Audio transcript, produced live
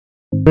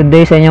Good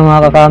day sa inyo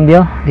mga kakambyo.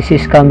 This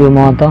is Kambyo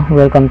Moto.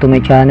 Welcome to my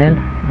channel.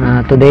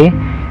 Today,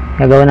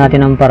 gagawin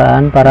natin ang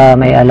paraan para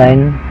may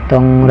align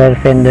tong rear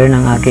fender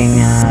ng aking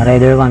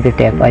Rider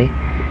 150 Fi.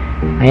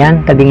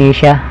 Ayan, tabingi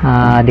siya.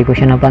 Di ko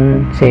siya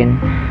napansin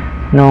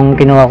nung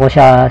kinuha ko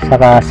siya sa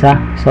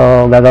kasa.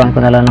 So, gagawin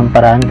ko na lang ng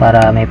paraan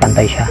para may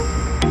pantay siya.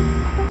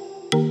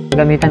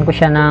 Gamitan ko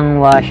siya ng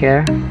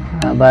washer.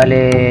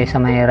 Bali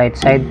sa may right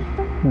side.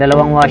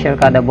 Dalawang washer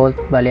kada bolt.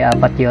 Bali 4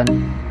 yon.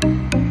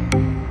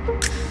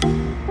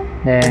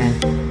 Then,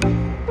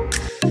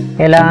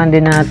 kailangan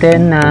din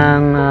natin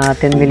ng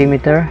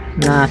 10mm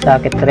na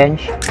socket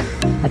wrench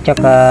at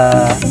saka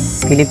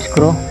Phillips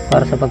screw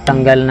para sa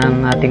pagtanggal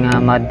ng ating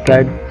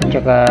mudguard at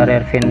saka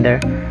rear fender.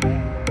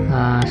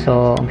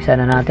 So, umpisa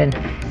na natin.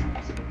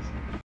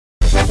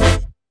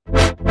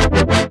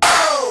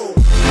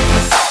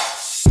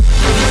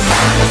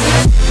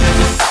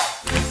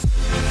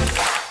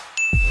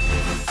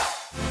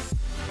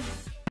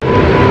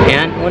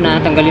 Ayan,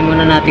 una, tanggalin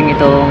muna natin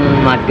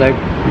itong mudguard.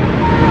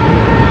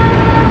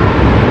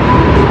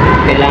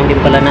 Kailangan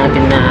din pala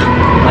natin na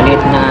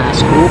maliit na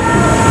screw,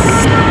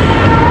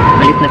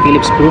 maliit na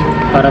Phillips screw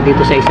para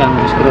dito sa isang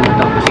screw na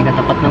to, kasi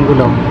katapat ng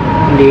gulong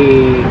hindi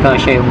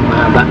kasya yung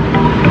mahaba.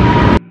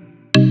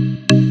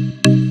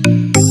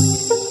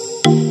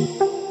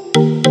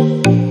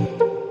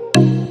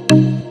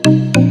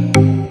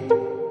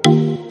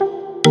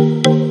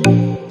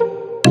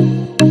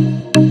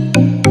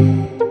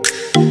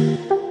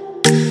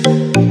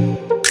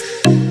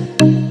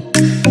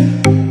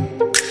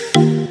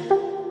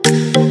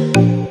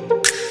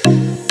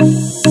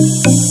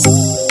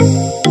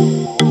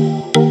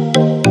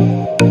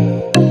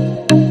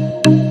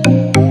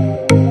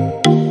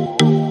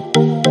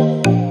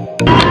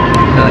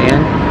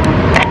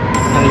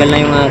 Tanggal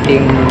na yung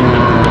ating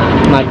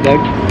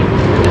mudguard.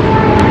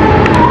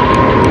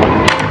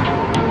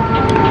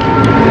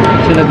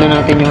 Sunod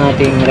na natin yung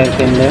ating rear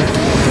fender.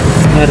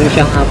 Meron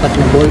siyang 4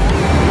 na bolt,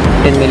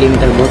 10mm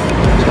bolt.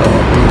 So,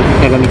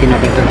 gagamitin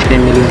natin ito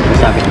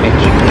 10mm socket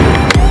wrench.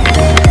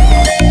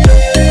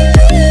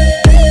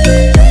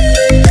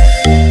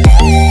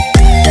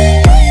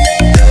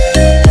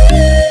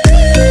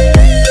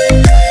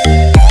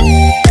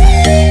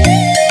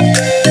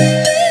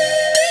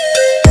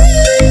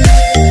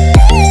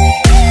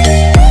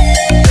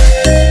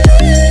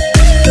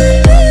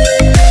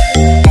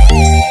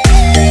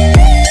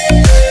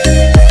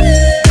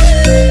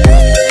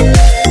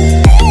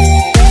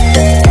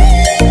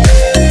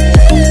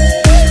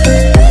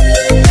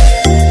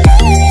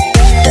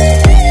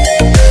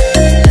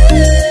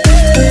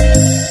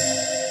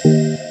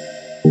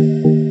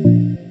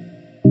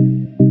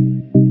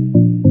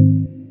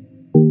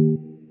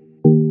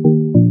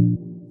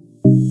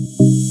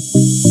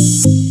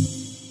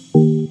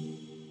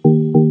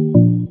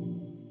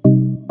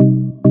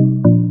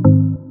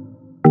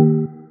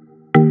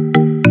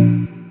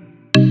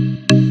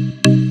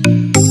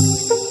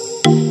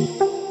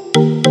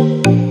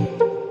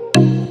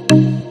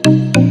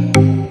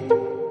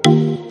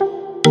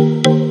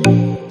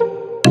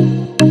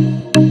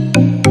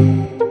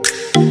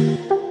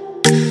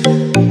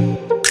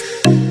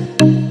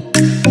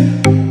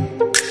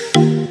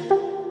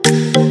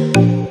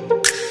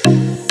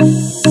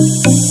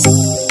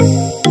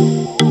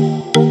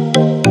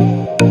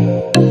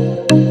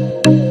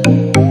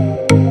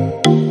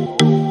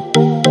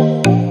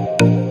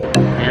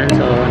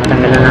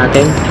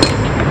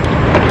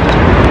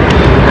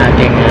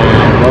 Ating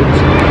bolts.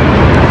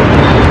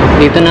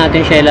 Dito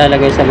natin siya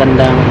ilalagay sa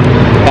bandang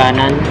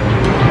kanan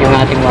yung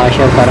ating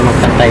washer para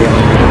magpantay yung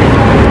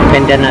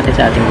fender natin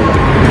sa ating gulong.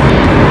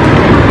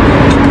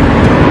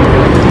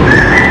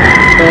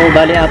 So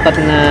bali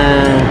 4 na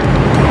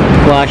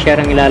washer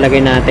ang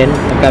ilalagay natin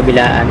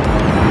magkabilaan.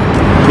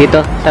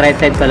 Dito sa right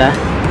side pala,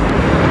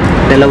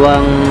 2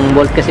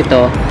 bolt kasi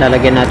ito,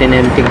 lalagyan natin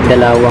ng tig 2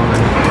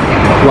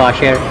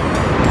 washer.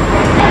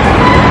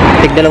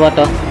 Tig 2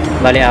 to,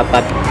 bali 4.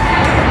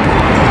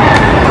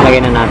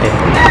 Lagyan na natin.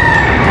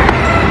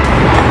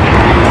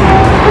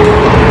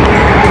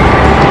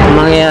 Ang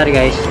mangyayari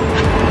guys,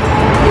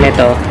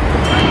 ito,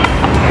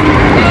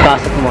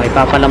 pasok mo,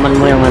 ipapalaman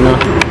mo yung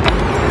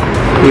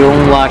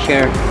yung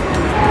washer.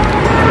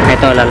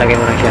 Ito, lalagay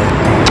mo lang siya.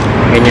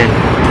 Ganyan.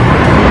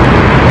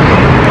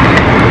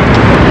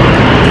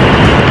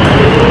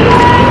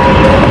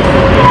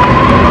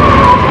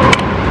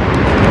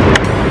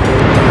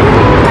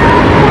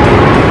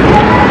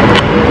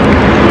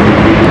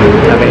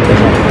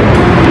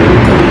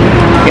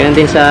 Ganyan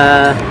din sa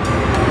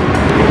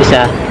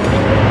isa.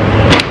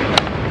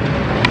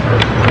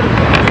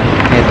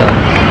 Ito.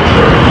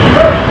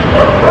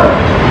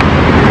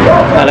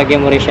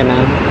 Lalagyan mo rin siya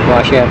ng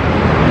washer.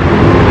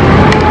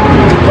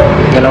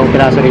 2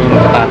 piraso rin yung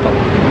makapatok.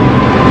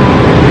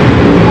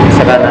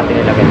 Saka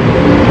natin ilagay.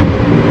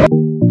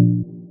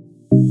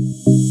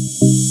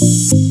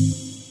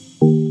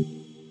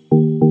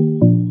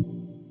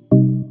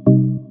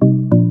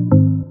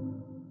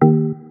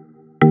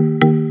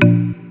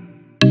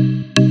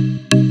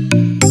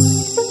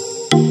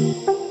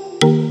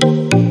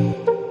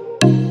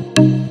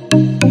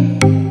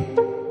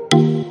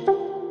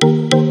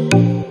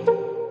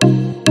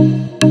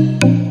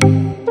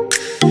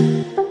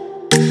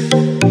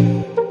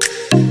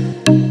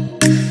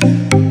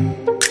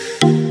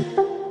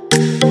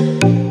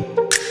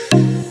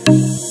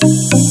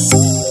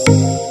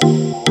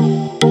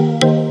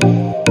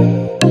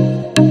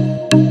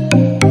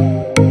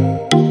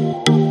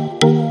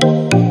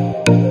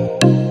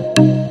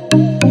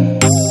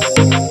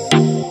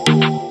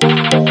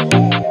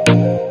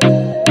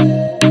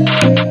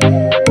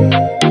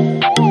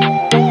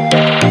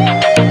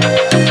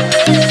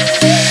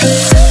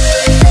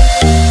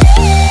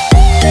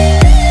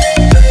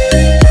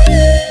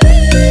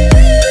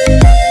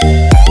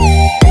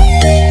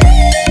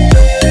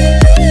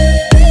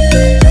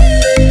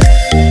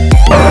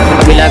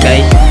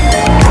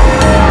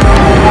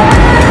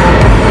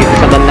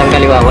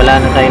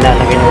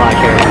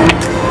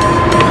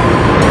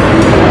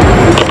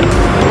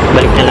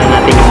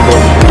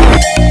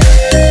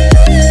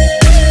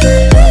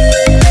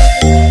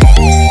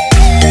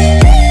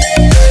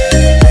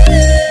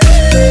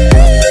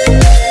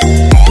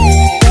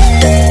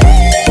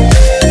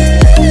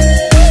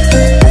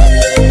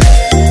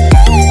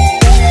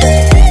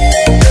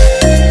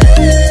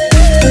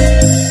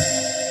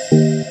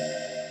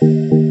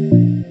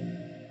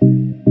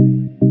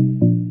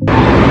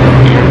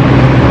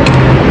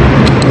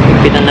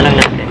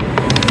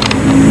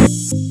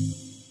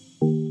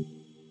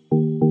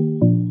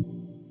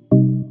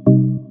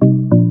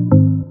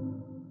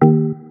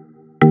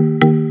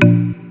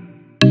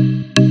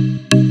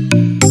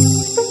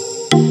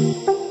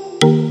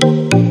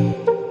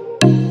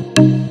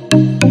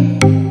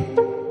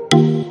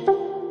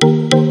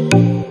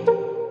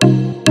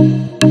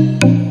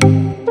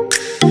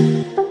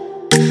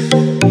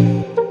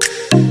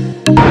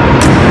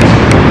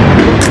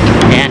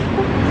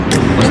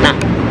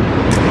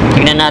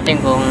 tingnan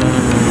natin kung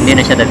hindi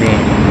na siya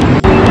tabingin.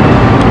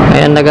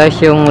 Ayan na guys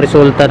yung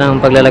resulta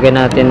ng paglalagay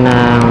natin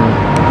ng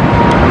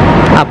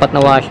 4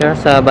 na washer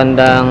sa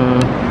bandang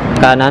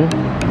kanan,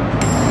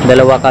 2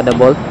 kada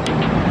bolt.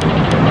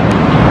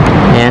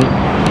 Ayan,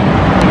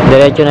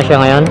 diretso na siya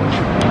ngayon.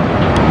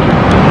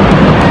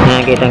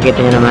 Ayan,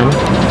 kitang-kita nyo naman,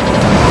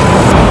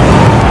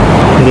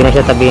 hindi na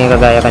siya tabingin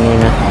kagaya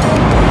kanina.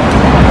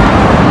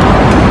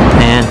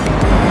 Ayan,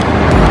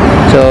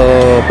 so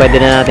pwede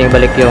na natin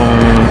ibalik yung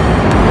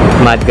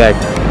mudguard.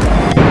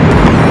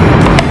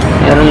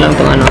 Meron lang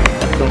itong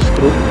itong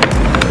screw,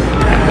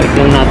 balik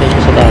lang natin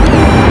siya sa dati.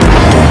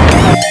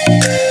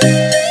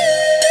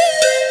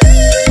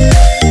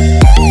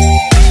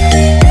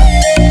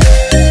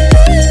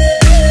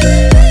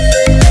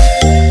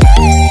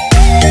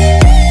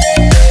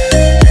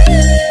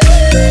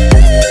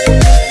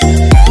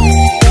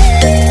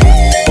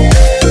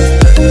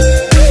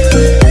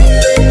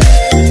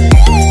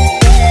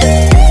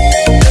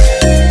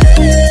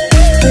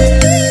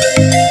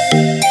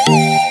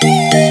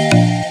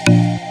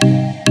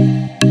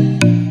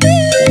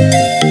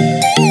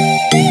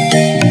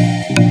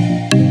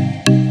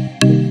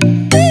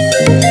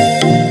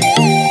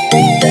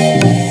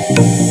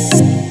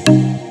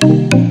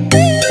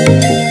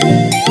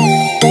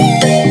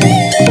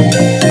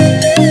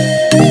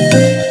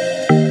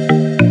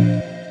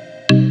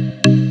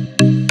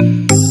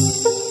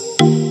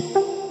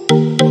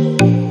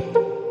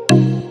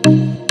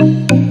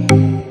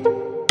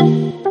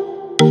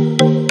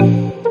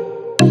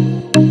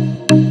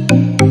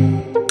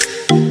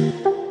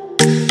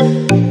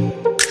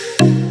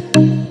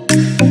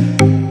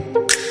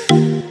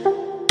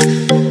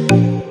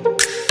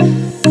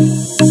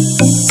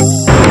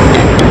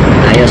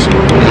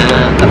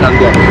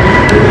 Kambyo.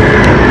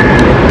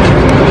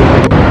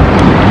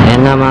 Ayan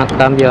na mga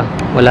kambyo,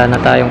 wala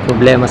na tayong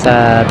problema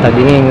sa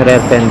tabinging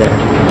rear fender.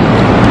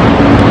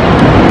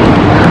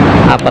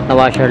 4 na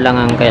washer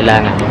lang ang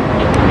kailangan.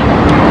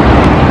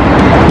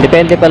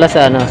 Depende pala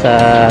sa sa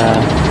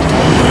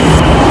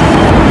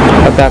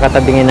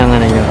pagkakatabingin ng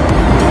nyo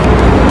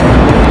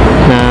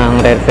ng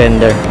rear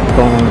fender,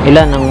 kung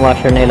ilan ang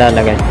washer na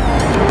ilalagay.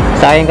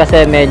 Sa akin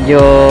kasi medyo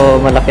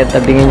malaki ang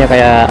tabingin niya,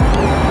 kaya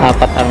 4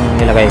 ang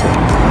nilagay ko,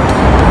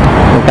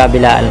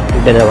 magkabilaan,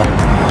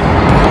 2.